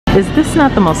Is this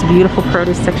not the most beautiful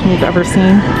produce section you've ever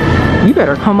seen? You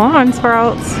better come on,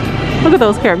 Sprouts. Look at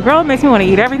those carrots. Girl, it makes me want to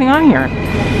eat everything on here.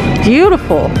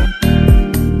 Beautiful.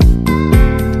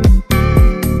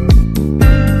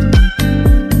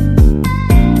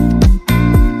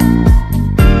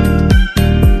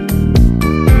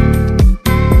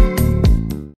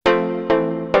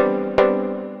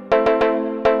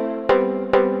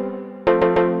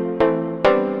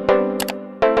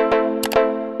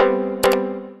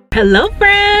 Hello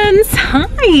friends, hi.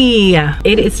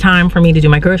 It is time for me to do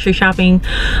my grocery shopping.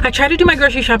 I try to do my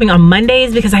grocery shopping on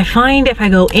Mondays because I find if I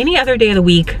go any other day of the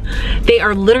week, they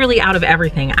are literally out of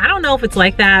everything. I don't know if it's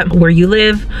like that where you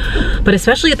live, but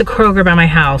especially at the Kroger by my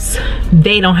house,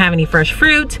 they don't have any fresh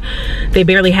fruit. They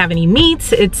barely have any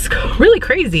meats. It's really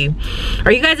crazy.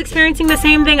 Are you guys experiencing the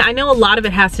same thing? I know a lot of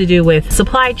it has to do with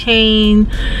supply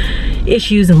chain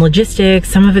issues and logistics.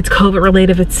 Some of it's COVID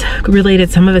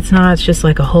related, some of it's not. It's just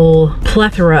like a whole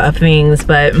plethora of things,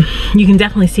 but you can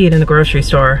definitely see it in the grocery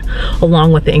store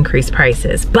along with the increased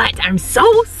prices. But I'm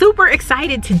so super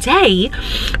excited today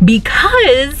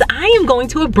because I am going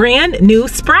to a brand new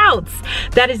Sprouts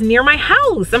that is near my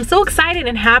house. I'm so excited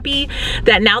and happy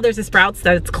that now there's a Sprouts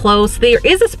that's close. There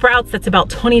is a Sprouts that's about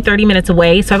 20-30 minutes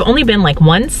away, so I've only been like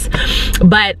once,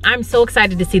 but I'm so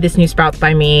excited to see this new Sprouts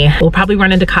by me. We'll probably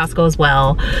run into Costco as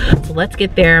well, so let's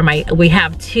get there. We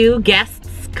have two guests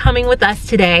coming with us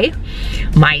today.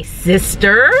 My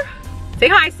sister, say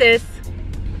hi sis.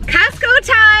 Costco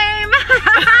time.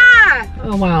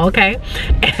 Oh wow, okay.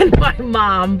 And my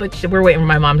mom, but we're waiting for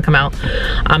my mom to come out.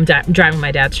 I'm driving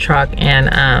my dad's truck,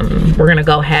 and we're gonna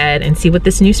go ahead and see what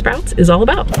this new Sprouts is all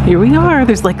about. Here we are.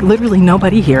 There's like literally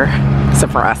nobody here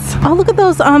except for us. Oh, look at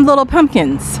those little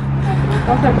pumpkins.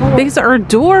 These are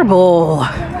adorable.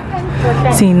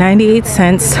 See, 98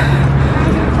 cents.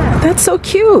 That's so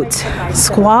cute.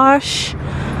 Squash.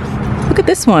 Look at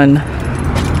this one.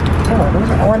 Oh, those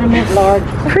are ornament large.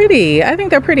 Pretty. I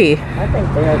think they're pretty. I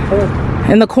think they are too.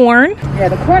 And the corn? Yeah,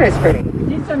 the corn is pretty.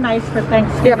 These are nice for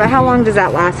Thanksgiving. Yeah, but how long does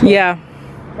that last for? Yeah.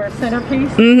 For a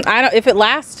centerpiece? I don't. If it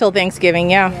lasts till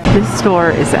Thanksgiving, yeah. This store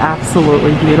is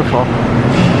absolutely beautiful.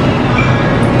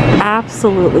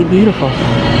 Absolutely beautiful.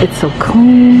 It's so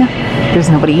clean. There's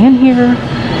nobody in here.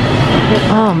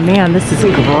 Oh man, this is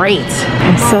great.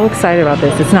 I'm so excited about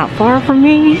this. It's not far from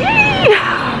me.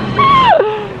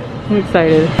 I'm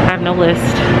excited. I have no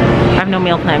list. I have no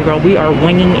meal plan, girl. We are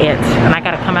winging it. And I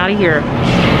gotta come out of here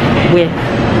with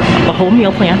a whole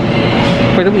meal plan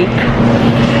for the week.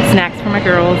 Snacks for my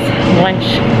girls, lunch,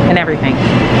 and everything.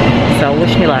 So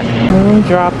wish me luck.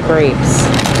 Moondrop grapes.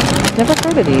 Never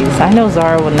heard of these. I know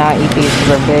Zara will not eat these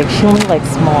because they're big. She only likes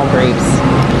small grapes.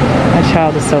 My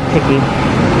child is so picky.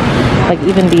 Like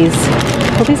even these,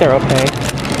 well, these are okay.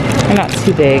 They're not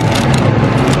too big.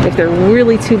 If they're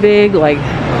really too big, like,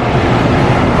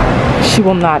 she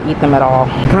will not eat them at all.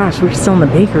 Gosh, we're still in the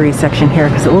bakery section here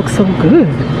because it looks so good,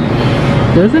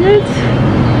 doesn't it?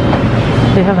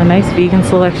 They have a nice vegan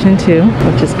selection too,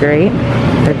 which is great.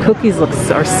 Their cookies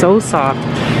are so soft.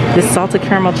 This salted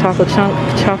caramel chocolate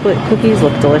cookies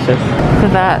look delicious. Look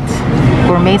at that.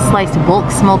 Gourmet sliced bulk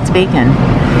smoked bacon.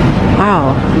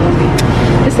 Wow.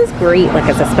 This is great, like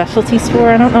as a specialty store.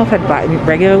 I don't know if I'd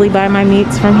regularly buy my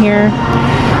meats from here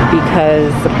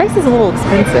because the price is a little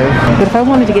expensive. But if I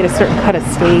wanted to get a certain cut of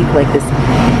steak, like this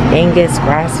Angus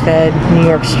grass-fed New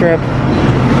York strip,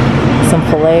 some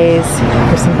fillets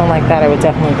or something like that, I would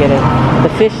definitely get it. The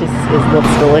fish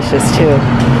looks delicious too.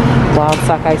 Wild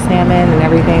sockeye salmon and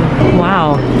everything.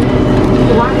 Wow.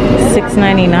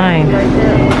 $6.99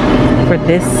 for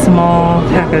this small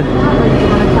pack of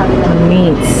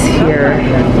meats here.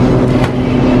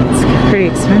 It's pretty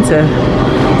expensive.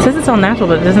 It says it's all natural,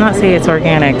 but it does not say it's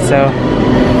organic, so.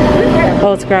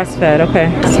 Oh, it's grass-fed, okay.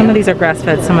 Some of these are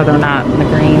grass-fed, some of them are not, in the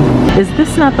green. Is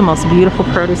this not the most beautiful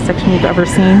produce section you've ever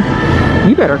seen?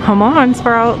 You better come on,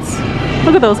 Sprouts.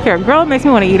 Look at those carrots. Girl, it makes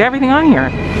me want to eat everything on here.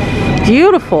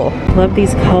 Beautiful. Love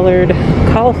these colored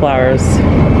cauliflowers.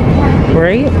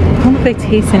 Right? I wonder if they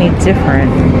taste any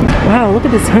different. Wow, look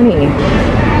at this honey.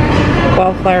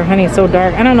 Wildflower honey is so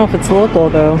dark. I don't know if it's local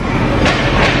though.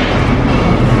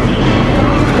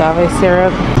 Agave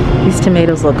syrup. These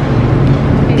tomatoes look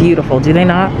beautiful, do they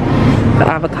not? The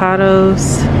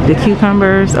avocados, the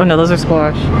cucumbers. Oh no, those are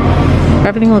squash.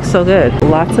 Everything looks so good.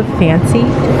 Lots of fancy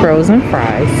frozen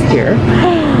fries here.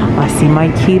 I see my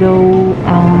keto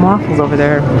waffles over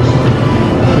there.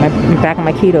 Back in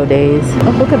my keto days.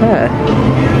 Oh, look at that.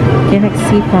 Organic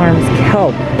Sea Farms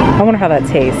kelp. I wonder how that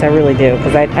tastes. I really do,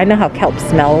 because I know how kelp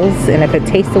smells, and if it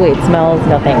tastes the way it smells,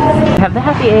 no thanks. I have the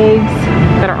happy eggs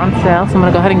that are on sale, so I'm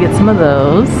gonna go ahead and get some of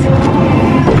those.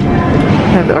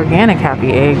 have the organic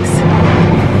happy eggs.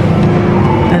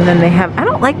 And then they have, I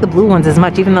don't like the blue ones as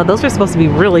much, even though those are supposed to be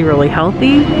really, really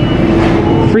healthy.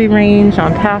 Free range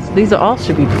on past. These are all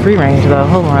should be free range though.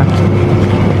 Hold on.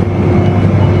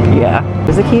 Yeah.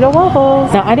 There's the keto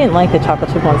waffles. Now I didn't like the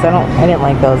chocolate chip ones. I didn't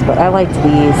like those, but I liked these.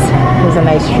 It was a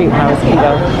nice treat when I was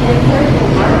keto.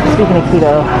 Speaking of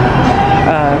keto,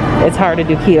 it's hard to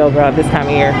do keto, bro, this time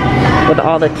of year. With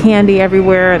all the candy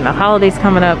everywhere and the holidays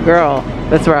coming up, girl,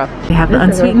 that's rough. They have the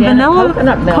unsweetened vanilla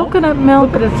coconut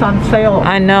milk. Look at it's on sale.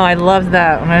 I know, I loved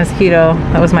that when I was keto.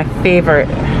 That was my favorite.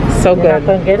 So good. You're not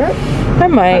gonna get it? I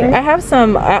might. I have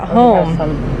some at home.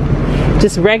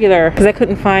 Just regular, because I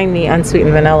couldn't find the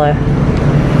unsweetened vanilla.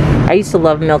 I used to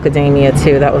love Milkadamia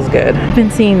too, that was good. I've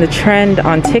been seeing the trend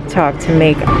on TikTok to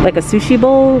make like a sushi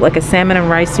bowl, like a salmon and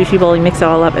rice sushi bowl. You mix it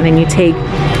all up and then you take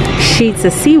sheets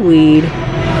of seaweed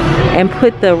and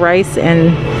put the rice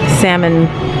and salmon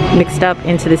mixed up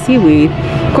into the seaweed.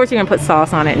 Of course you're gonna put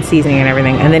sauce on it and seasoning and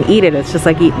everything, and then eat it. It's just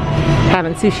like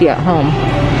having sushi at home,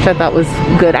 which I thought was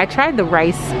good. I tried the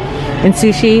rice and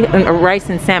sushi, or rice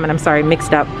and salmon, I'm sorry,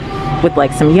 mixed up with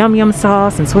like some yum yum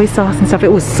sauce and soy sauce and stuff.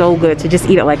 It was so good to just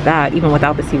eat it like that, even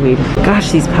without the seaweed.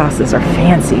 Gosh, these pastas are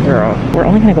fancy, girl. We're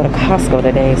only gonna go to Costco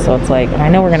today, so it's like, I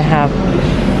know we're gonna have,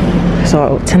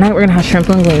 so tonight we're gonna have shrimp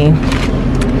linguine.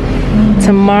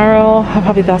 Tomorrow, I'll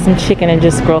probably got some chicken and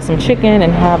just grill some chicken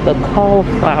and have the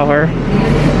cauliflower.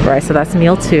 Right, so that's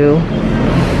meal 2.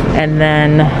 And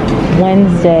then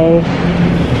Wednesday,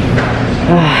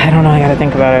 I don't know, I gotta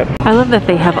think about it. I love that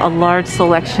they have a large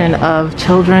selection of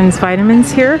children's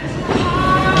vitamins here,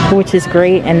 which is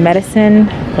great, and medicine,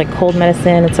 like cold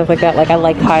medicine and stuff like that. Like I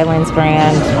like Highlands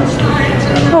brand.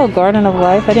 Oh, Garden of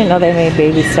Life. I didn't know they made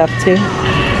baby stuff too.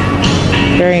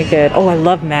 Very good. Oh, I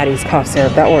love Maddie's cough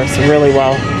syrup. That works really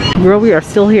well. Girl, we are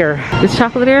still here. This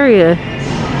chocolate area.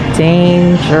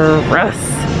 Dangerous.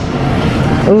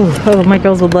 Ooh, oh, my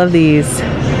girls would love these.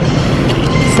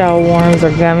 Sour worms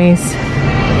or gummies.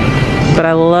 But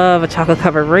I love a chocolate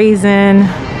covered raisin,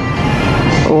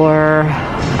 or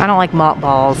I don't like malt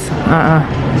balls.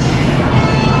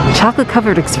 Chocolate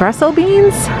covered espresso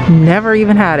beans? Never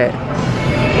even had it.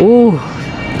 Ooh,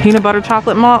 peanut butter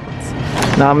chocolate malts?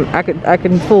 No, I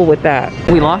can fool with that.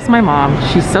 We lost my mom.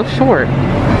 She's so short.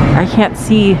 I can't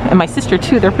see, and my sister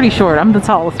too, they're pretty short. I'm the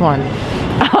tallest one.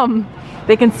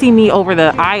 They can see me over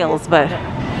the aisles, but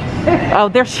oh,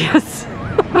 there she is.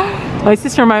 My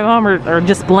sister and my mom are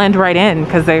just blend right in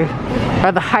because they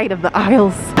are the height of the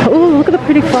aisles. Oh, look at the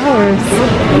pretty flowers.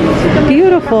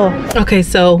 Beautiful. Okay,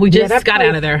 so we just got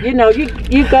out of there. You know,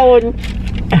 you go and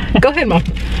go ahead, Mom.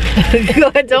 Go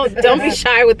ahead. Don't be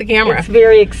shy with the camera. It's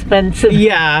very expensive.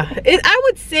 Yeah, I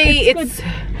would say it's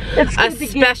a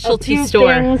specialty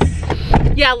store.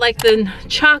 Yeah, like the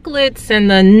chocolates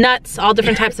and the nuts, all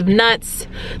different types of nuts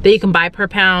that you can buy per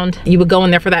pound. You would go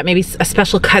in there for that, maybe a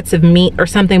special cuts of meat or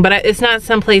something, but it's not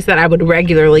some place that I would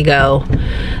regularly go.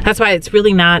 That's why it's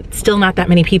really still not that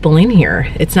many people in here.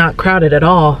 It's not crowded at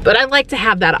all. But I like to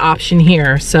have that option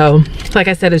here. So like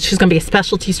I said, it's just gonna be a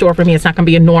specialty store for me. It's not gonna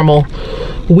be a normal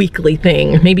weekly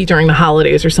thing. Maybe during the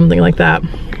holidays or something like that.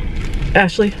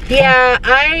 Ashley? Yeah,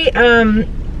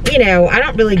 you know, I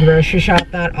don't really grocery shop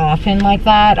that often like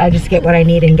that. I just get what I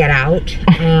need and get out.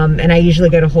 And I usually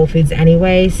go to Whole Foods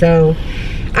anyway. So,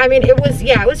 I mean, it was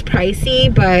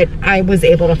pricey, but I was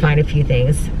able to find a few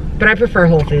things. But I prefer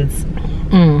Whole Foods.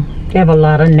 They have a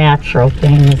lot of natural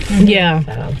things. Yeah.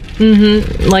 So.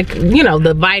 Like, you know,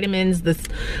 the vitamins, this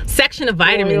section of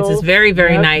vitamins is very,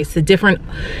 very nice. The different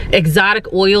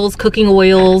exotic oils, cooking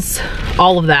oils,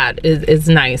 all of that is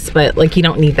nice, but like you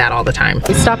don't need that all the time.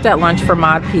 We stopped at lunch for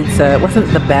Mod Pizza. It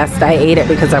wasn't the best. I ate it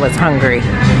because I was hungry.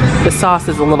 The sauce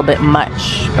is a little bit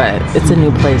much, but it's a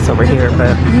new place over here,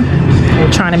 but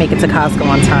we're trying to make it to Costco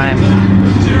on time.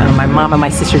 My mom and my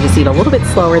sister just eat a little bit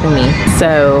slower than me,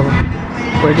 so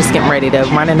we're just getting ready to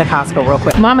run into Costco real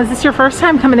quick. Mom, is this your first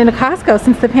time coming into Costco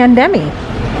since the pandemic?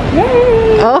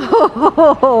 Yay!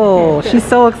 Oh, she's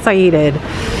so excited.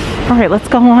 All right, let's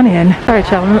go on in. All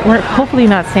right, y'all, we're hopefully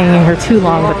not staying in here too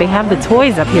long, but they have the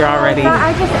toys up here already.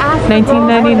 I just asked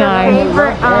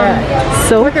 $19.99.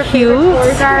 So cute.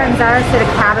 Zara and Zara said a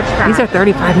cabbage patch. These are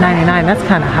 $35.99. That's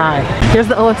kind of high. Here's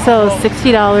the OXO,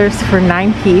 $60 for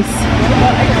 9-piece.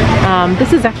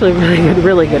 This is actually a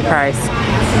really good price.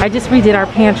 I just redid our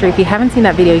pantry. If you haven't seen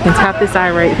that video, you can tap this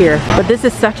eye right here. But this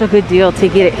is such a good deal to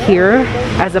get it here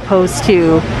as opposed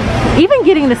to even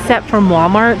getting the set from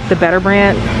Walmart, the Better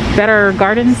brand. Better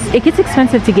Gardens, it gets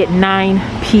expensive to get 9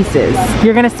 pieces.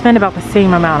 You're gonna spend about the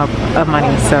same amount of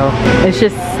money. So it's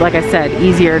just, like I said,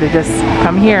 easier to just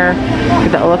come here,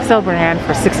 get the OXO brand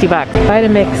for 60 bucks.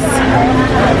 Vitamix,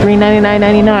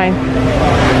 $3.99.99.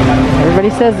 Everybody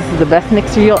says this is the best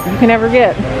mixer you can ever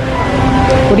get.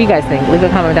 What do you guys think? Leave a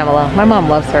comment down below. My mom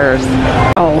loves hers.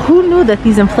 Oh, who knew that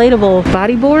these inflatable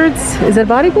body boards, is it a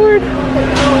body board?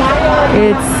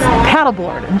 It's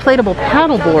paddleboard. Inflatable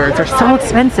paddle boards are so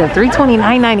expensive.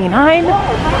 $329.99.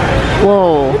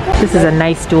 Whoa. This is a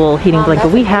nice dual heating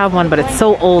blanket. We have one, but it's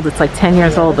so old. It's like 10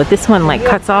 years old. But this one like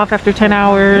cuts off after 10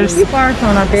 hours.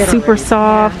 Super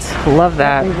soft. Love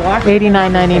that.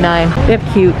 $89.99. They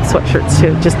have cute sweatshirts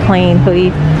too. Just plain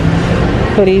hoodies.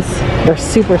 They're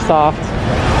super soft.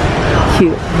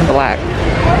 Cute and black.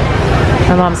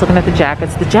 My mom's looking at the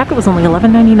jackets. The jacket was only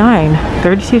 $11.99.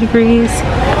 32 degrees.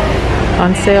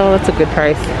 On sale. That's a good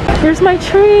price. Here's my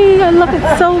tree. I love it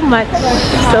so much.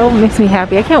 So makes me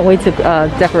happy. I can't wait to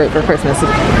decorate for Christmas.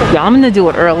 Yeah, I'm gonna do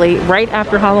it early, right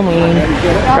after Halloween.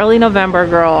 Early November,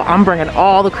 girl. I'm bringing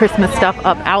all the Christmas stuff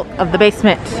up out of the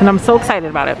basement, and I'm so excited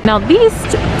about it. Now these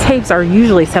tapes are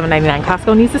usually $7.99.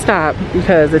 Costco needs to stop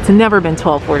because it's never been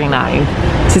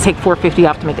 $12.49 to take $4.50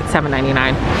 off to make it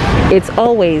 $7.99. It's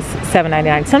always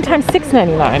 $7.99, sometimes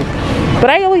 $6.99.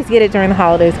 But I always get it during the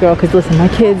holidays, girl, because listen, my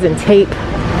kids and tape,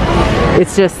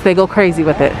 it's just, they go crazy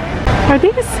with it. Are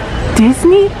these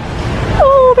Disney?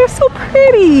 Oh, they're so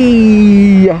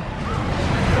pretty.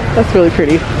 That's really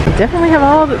pretty. They definitely have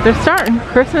all, they're starting.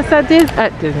 Christmas at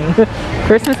Disney.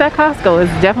 Christmas at Costco is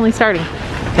definitely starting.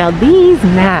 Now these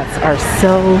mats are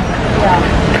so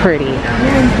pretty.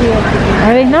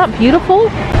 Are they not beautiful?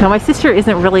 Now my sister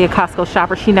isn't really a Costco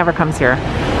shopper. She never comes here.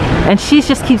 And she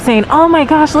just keeps saying, oh my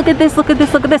gosh, look at this, look at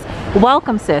this, look at this.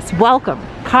 Welcome, sis, welcome.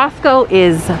 Costco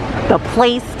is the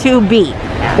place to be.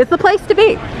 It's the place to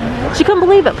be. She couldn't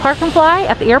believe it. Park and Fly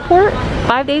at the airport,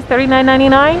 5 days,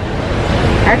 $39.99.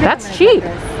 That's cheap.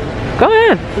 Go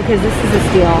ahead. Because this is a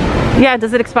steal. Yeah,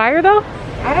 does it expire though?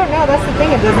 I don't know, that's the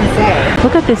thing, it doesn't say.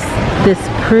 Look at this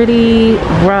pretty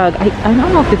rug. I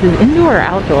don't know if this is indoor or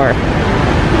outdoor.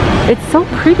 It's so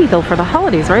pretty though for the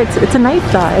holidays, right? It's a nice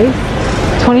size.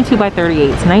 22 by 38,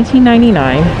 it's $19.99.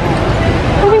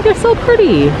 I think they're so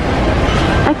pretty.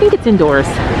 I think it's indoors.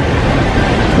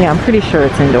 Yeah, I'm pretty sure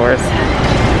it's indoors.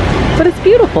 But it's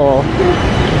beautiful.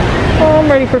 Oh, I'm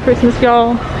ready for Christmas,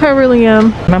 y'all. I really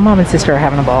am. My mom and sister are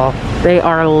having a ball. They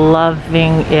are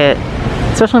loving it.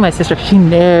 Especially my sister, she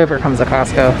never comes to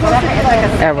Costco.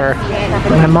 Ever.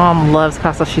 My mom loves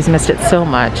Costco. She's missed it so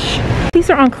much. These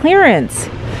are on clearance.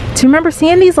 Do you remember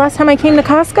seeing these last time I came to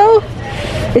Costco?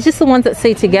 It's just the ones that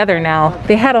say together now.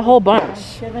 They had a whole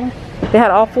bunch. They had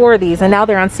all 4 of these and now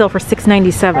they're on sale for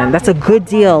 $6.97. That's a good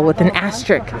deal with an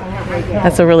asterisk.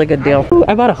 That's a really good deal. Ooh,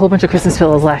 I bought a whole bunch of Christmas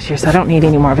pillows last year, so I don't need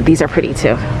any more, but these are pretty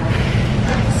too.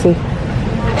 See?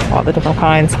 All the different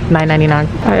kinds, $9.99.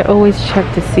 I always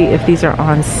check to see if these are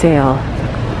on sale.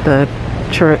 The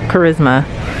Charisma,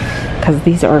 because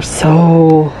these are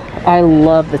so, I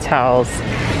love the towels.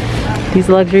 These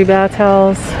luxury bath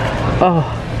towels. Oh,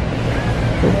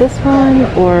 this one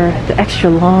or the extra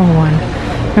long one.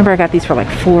 Remember I got these for like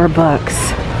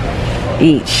 $4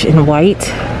 each in white.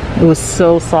 It was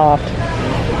so soft.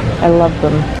 I love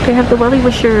them. They have the Welly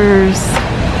Wishers.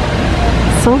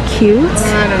 So cute.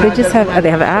 They just have, they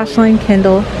have Ashland,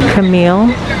 Kendall, Camille.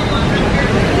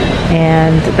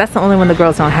 And that's the only one the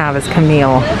girls don't have is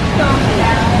Camille.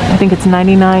 I think it's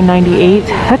 $99.98.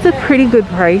 That's a pretty good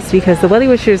price because the Welly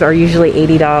Wishers are usually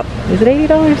 $80. Is it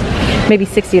 $80? Maybe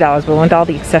 $60, but with all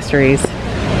the accessories.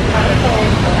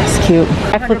 It's cute.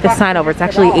 I flipped the sign over. It's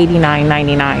actually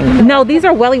 $89.99. No, these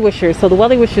are Welly Wishers. So the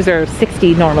Welly Wishers are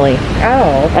 $60 normally.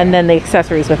 Oh. And then the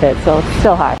accessories with it. So it's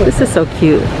still high. This is so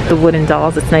cute. The wooden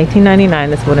dolls. It's $19.99.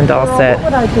 This wooden doll set. What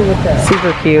would I do with this?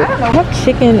 Super cute. I have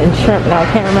chicken and shrimp now. I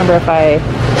can't remember if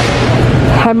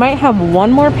I might have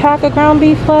one more pack of ground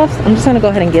beef left. I'm just gonna go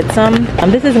ahead and get some.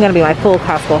 This isn't gonna be my full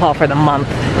Costco haul for the month.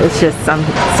 It's just I'm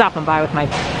stopping by with my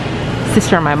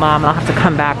sister and my mom. I'll have to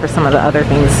come back for some of the other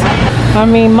things. I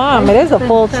mean, Mom, it is a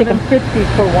full chicken.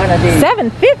 $7.50 for one of these.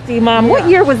 $7.50, Mom. Yeah. What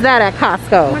year was that at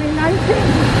Costco?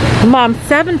 2019. Mom,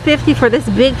 $7.50 for this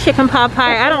big chicken pot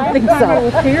pie? I don't think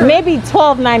so. Maybe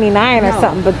 $12.99 or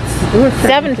something, but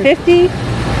 $7.50?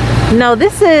 No,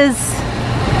 this is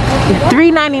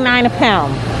 $3.99 a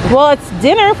pound. Well, it's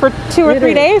dinner for 2 or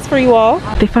 3 days for you all.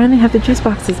 They finally have the juice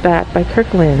boxes back by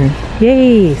Kirkland.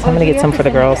 Yay! So I'm gonna get some for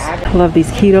the girls. I love these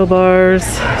keto bars.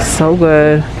 So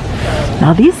good.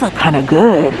 Now these look kind of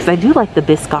good because I do like the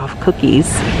Biscoff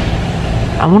cookies.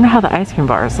 I wonder how the ice cream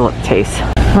bars taste.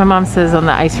 My mom says on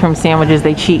the ice cream sandwiches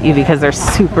they cheat you because they're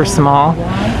super small.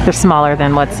 They're smaller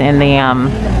than what's in the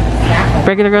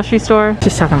regular grocery store.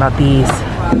 Just talking about these.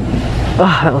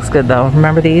 Oh, that looks good though.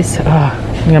 Remember these?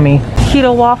 Oh, yummy.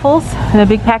 Keto waffles in a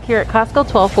big pack here at Costco,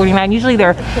 $12.49. Usually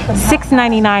they're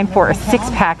 $6.99 for a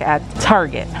 6-pack at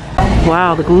Target.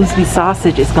 Wow, the Goolsby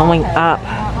sausage is going up,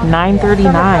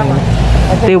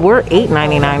 $9.39. They were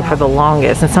 $8.99 for the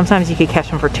longest, and sometimes you could catch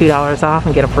them for $2 off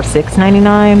and get them for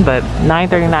 $6.99, but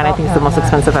 $9.39 I think is the most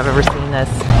expensive I've ever seen this.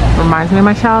 Reminds me of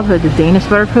my childhood, the Danish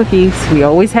butter cookies. We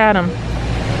always had them.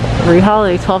 Every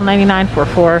holiday, $12.99 for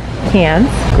 4 cans.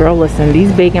 Girl, listen,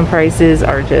 these bacon prices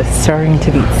are just starting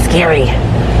to be scary.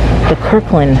 The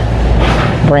Kirkland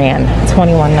brand,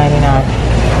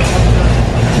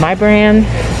 $21.99. My brand,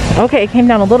 okay, it came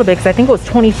down a little bit because I think it was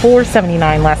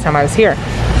 $24.79 last time I was here.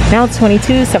 Now it's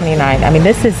 $22.79. I mean,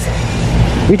 this is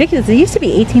ridiculous. It used to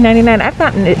be $18.99. I've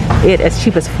gotten it as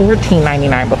cheap as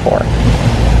 $14.99 before.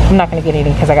 I'm not going to get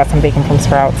anything because I got some bacon from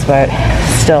Sprouts, but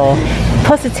still.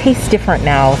 Plus, it tastes different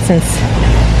now since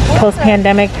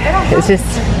post-pandemic. It's just,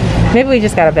 maybe we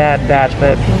just got a bad batch,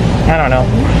 but I don't know.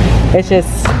 It's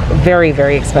just very,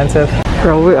 very expensive.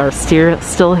 Girl, we are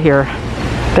still here.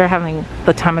 They're having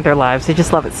the time of their lives. They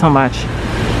just love it so much.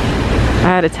 I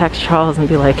had to text Charles and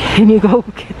be like, can you go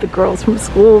get the girls from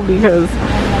school, because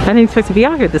I didn't expect to be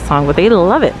out here this long, but they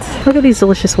love it. Look at these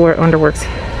delicious Underworks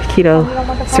keto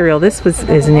cereal. This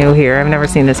is new here. I've never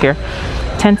seen this here.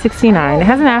 $10.69. It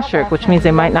has an asterisk, which means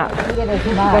they might not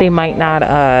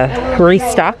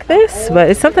restock this, but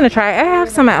it's something to try. I have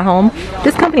some at home.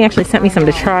 This company actually sent me some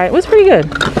to try. It was pretty good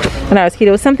when I was keto.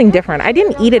 It was something different. I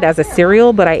didn't eat it as a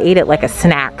cereal, but I ate it like a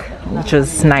snack, which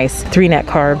was nice. 3 net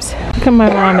carbs. Look at my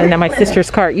mom and then my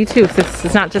sister's cart. You too.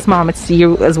 It's not just mom, it's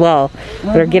you as well.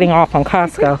 They're getting off on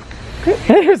Costco.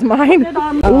 There's mine.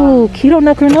 Ooh, keto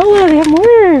nut granola. They have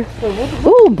more.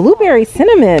 Ooh, blueberry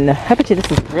cinnamon. I bet you this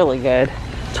is really good.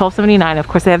 $12.79. Of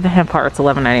course, they have the hemp part. It's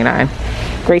 $11.99.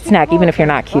 Great snack, even if you're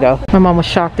not keto. My mom was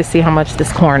shocked to see how much this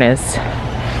corn is.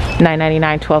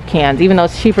 $9.99, 12 cans. Even though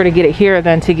it's cheaper to get it here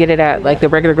than to get it at like the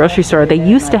regular grocery store. They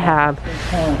used to have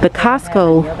the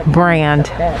Costco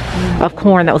brand of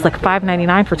corn that was like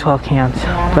 $5.99 for 12 cans,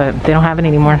 but they don't have it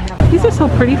anymore. These are so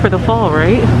pretty for the fall,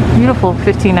 right? Beautiful.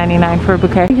 $15.99 for a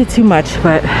bouquet. I get too much,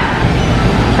 but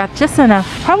got just enough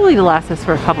probably to last us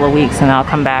for a couple of weeks, and then I'll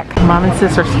come back. Mom and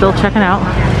sis are still checking out.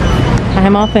 I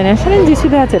am all finished. I didn't do too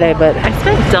bad today, but I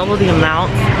spent double the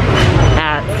amount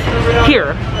at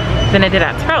here than I did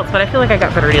at Sprouts, but I feel like I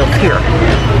got better deals here.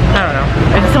 I don't know.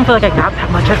 I just don't feel like I got that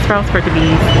much at Sprouts for it to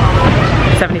be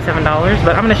 $77,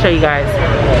 but I'm gonna show you guys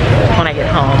when I get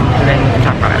home, and then we can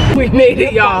talk about it. We made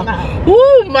it, y'all.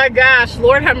 Oh my gosh,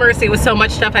 Lord have mercy. It was so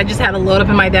much stuff I just had to load up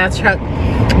in my dad's truck.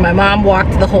 My mom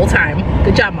walked the whole time.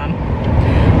 Good job, Mom.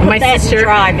 My sister.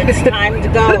 Drive. It's time to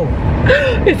go.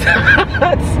 It's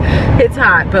hot. It's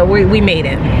hot, but we made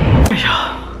it.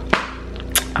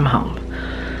 I'm home.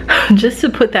 Just to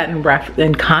put that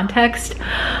in context,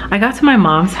 I got to my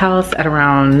mom's house at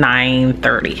around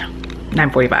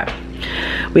 9:45.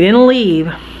 We didn't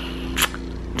leave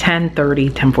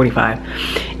 10:30, 10:45.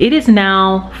 It is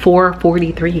now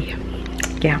 4:43.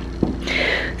 Yeah.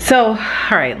 So,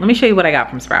 all right, let me show you what I got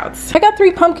from Sprouts. I got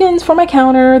 3 pumpkins for my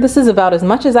counter. This is about as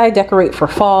much as I decorate for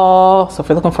fall. So if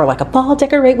you're looking for like a fall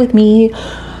decorate with me,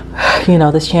 you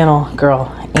know, this channel,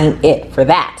 girl, ain't it for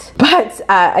that. But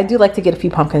I do like to get a few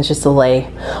pumpkins just to lay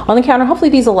on the counter. Hopefully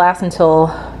these will last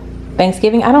until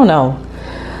Thanksgiving. I don't know.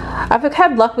 I've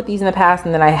had luck with these in the past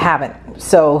and then I haven't.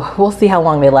 So we'll see how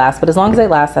long they last. But as long as they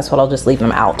last, that's what I'll just leave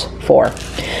them out for.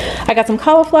 I got some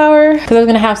cauliflower because I was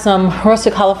going to have some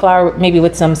roasted cauliflower, maybe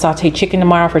with some sauteed chicken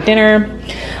tomorrow for dinner.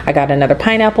 I got another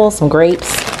pineapple, some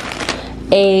grapes,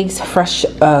 eggs, fresh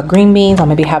green beans. I'll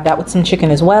maybe have that with some chicken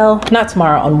as well. Not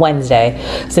tomorrow, on Wednesday.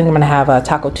 So I'm going to have a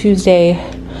Taco Tuesday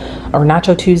or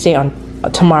Nacho Tuesday on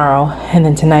tomorrow. And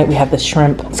then tonight we have the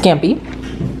shrimp scampi.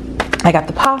 I got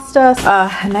the pasta,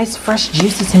 a nice fresh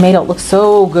juicy tomato. It looks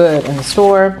so good in the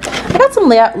store. I got some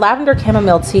lavender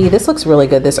chamomile tea. This looks really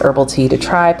good, this herbal tea to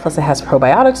try. Plus it has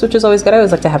probiotics, which is always good. I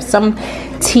always like to have some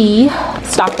tea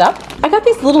stocked up. I got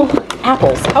these little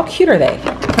apples. How cute are they?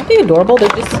 Aren't they adorable? They're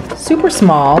just super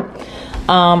small.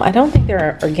 I don't think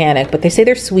they're organic, but they say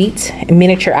they're sweet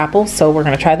miniature apples. So we're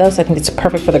gonna try those. I think it's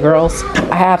perfect for the girls.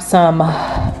 I have some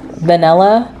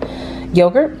vanilla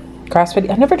yogurt. Grass-fed.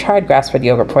 I've never tried grass-fed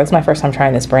yogurt before. It's my first time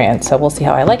trying this brand, so we'll see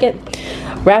how I like it.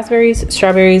 Raspberries,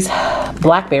 strawberries,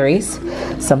 blackberries,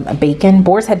 some bacon,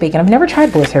 boar's head bacon. I've never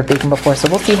tried boar's head bacon before, so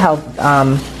we'll see how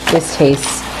this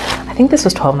tastes. I think this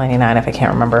was $12.99 if I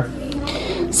can't remember.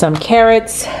 Some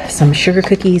carrots, some sugar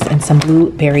cookies, and some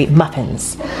blueberry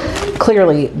muffins.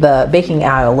 clearly the baking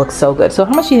aisle looks so good. So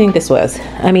how much do you think this was?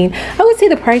 I mean, I would say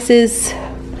the prices,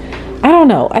 I don't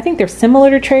know. I think they're similar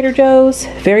to Trader Joe's,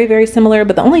 very, very similar.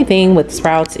 But the only thing with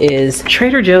Sprouts is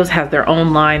Trader Joe's has their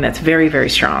own line that's very, very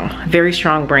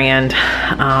strong brand,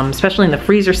 especially in the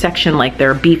freezer section. Like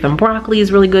their beef and broccoli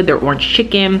is really good, their orange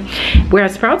chicken,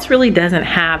 whereas Sprouts really doesn't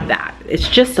have that. It's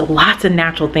just lots of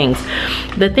natural things.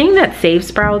 The thing that saves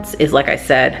Sprouts is, like I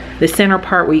said, the center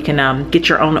part where you can get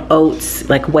your own oats,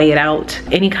 like weigh it out,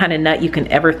 any kind of nut you can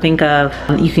ever think of.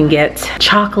 You can get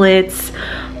chocolates,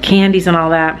 candies and all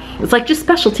that. It's like just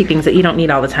specialty things that you don't need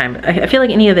all the time. I feel like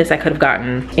any of this I could have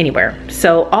gotten anywhere.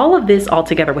 So all of this all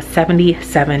together was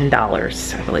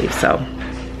 $77, I believe. So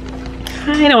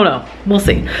I don't know, we'll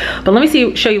see. But let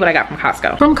me show you what I got from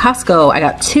Costco. From Costco, I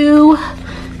got 2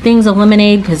 things of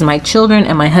lemonade because my children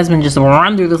and my husband just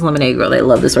run through this lemonade, girl. They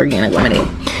love this organic lemonade.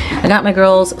 I got my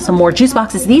girls some more juice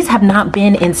boxes. These have not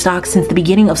been in stock since the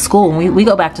beginning of school. We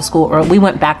go back to school, or we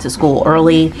went back to school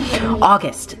early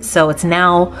August. So it's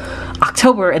now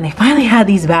October and they finally had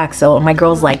these back. So my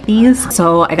girls like these.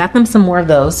 So I got them some more of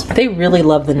those. They really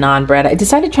love the naan bread. I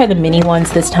decided to try the mini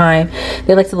ones this time.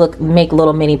 They like to make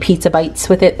little mini pizza bites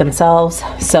with it themselves.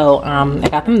 So I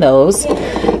got them those.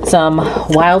 Some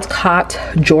wild caught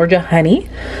Georgia honey,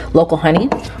 local honey.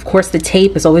 Of course, the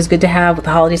tape is always good to have with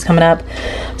the holidays coming up.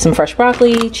 Some fresh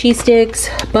broccoli, cheese sticks,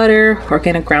 butter,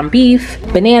 organic ground beef,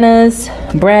 bananas,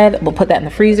 bread. We'll put that in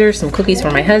the freezer. Some cookies for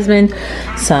my husband,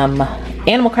 some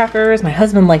animal crackers. My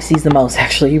husband likes these the most,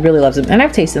 actually. He really loves them. And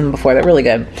I've tasted them before. They're really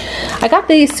good. I got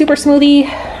the super smoothie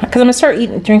because I'm gonna start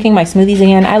drinking my smoothies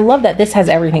again. I love that this has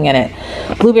everything in it.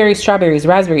 Blueberries, strawberries,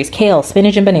 raspberries, kale,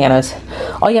 spinach, and bananas.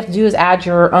 All you have to do is add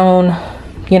your own,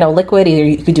 you know, liquid. Either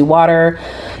you could do water,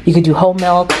 you could do whole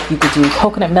milk, you could do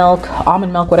coconut milk,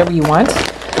 almond milk, whatever you want.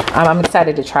 I'm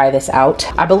excited to try this out.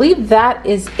 I believe that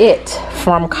is it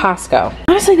from Costco.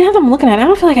 Honestly, now that I'm looking at it, I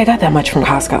don't feel like I got that much from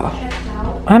Costco.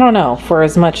 I don't know, for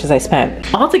as much as I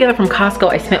spent. Altogether from Costco,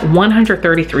 I spent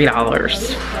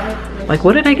 $133. Like,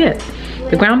 what did I get?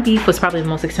 The ground beef was probably the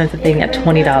most expensive thing at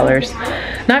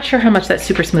 $20. Not sure how much that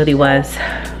super smoothie was.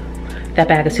 That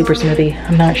bag of super smoothie,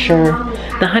 I'm not sure.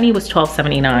 The honey was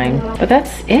 $12.79, but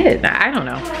that's it. I don't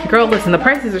know. Girl, listen, the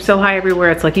prices are so high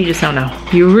everywhere, it's like you just don't know.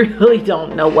 You really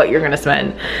don't know what you're gonna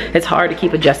spend. It's hard to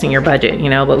keep adjusting your budget, you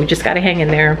know, but we just gotta hang in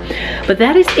there. But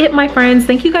that is it, my friends.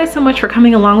 Thank you guys so much for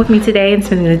coming along with me today and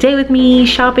spending the day with me,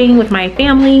 shopping with my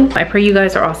family. I pray you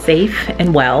guys are all safe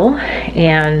and well.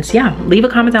 And yeah, leave a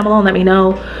comment down below and let me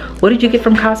know, what did you get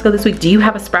from Costco this week? Do you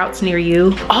have a Sprouts near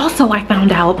you? Also, I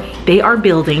found out they are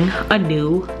building a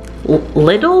new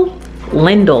Lidl,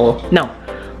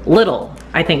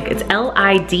 I think it's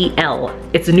L-I-D-L.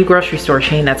 It's a new grocery store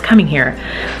chain that's coming here.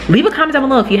 Leave a comment down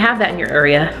below if you have that in your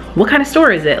area. What kind of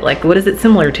store is it? Like, what is it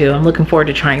similar to? I'm looking forward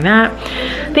to trying that.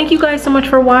 Thank you guys so much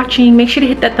for watching. Make sure to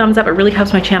hit that thumbs up. It really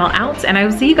helps my channel out. And I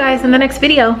will see you guys in the next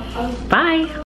video. Bye.